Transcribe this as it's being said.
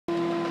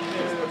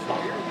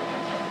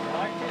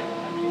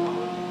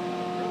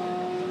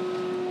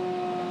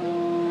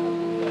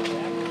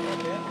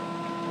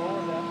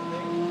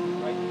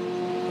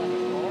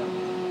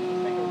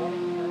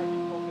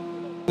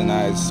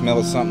I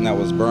smelled something that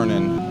was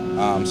burning.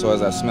 So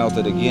as I smelled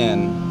it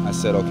again, I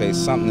said, okay,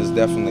 something is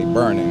definitely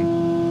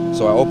burning.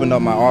 So I opened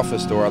up my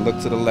office door. I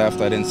looked to the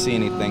left. I didn't see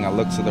anything. I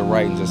looked to the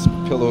right, and just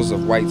pillars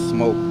of white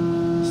smoke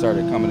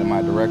started coming in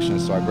my direction.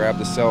 So I grabbed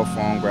the cell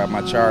phone, grabbed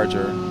my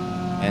charger,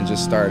 and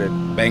just started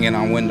banging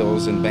on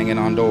windows and banging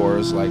on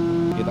doors, like,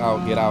 get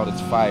out,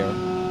 it's fire.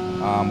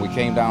 We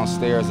came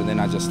downstairs, and then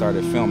I just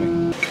started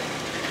filming.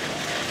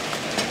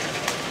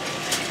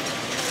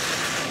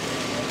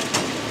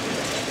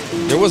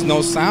 There was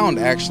no sound,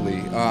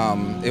 actually.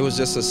 It was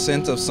just a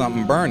scent of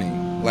something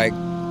burning, like,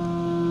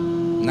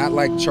 not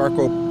like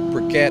charcoal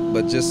briquette,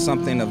 but just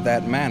something of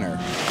that manner.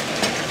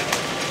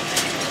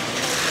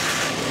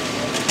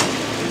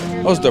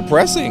 It was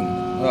depressing.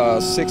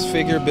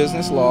 Six-figure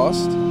business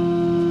lost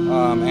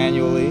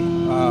annually.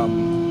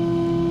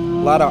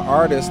 A lot of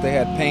artists, they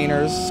had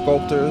painters,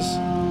 sculptors,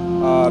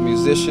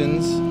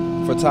 musicians,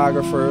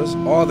 photographers.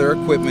 All their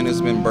equipment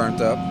has been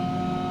burnt up.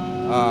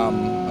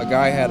 A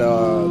guy had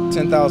a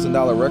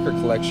 $10,000 record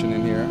collection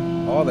in here.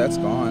 All that's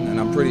gone, and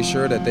I'm pretty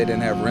sure that they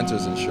didn't have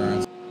renter's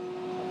insurance.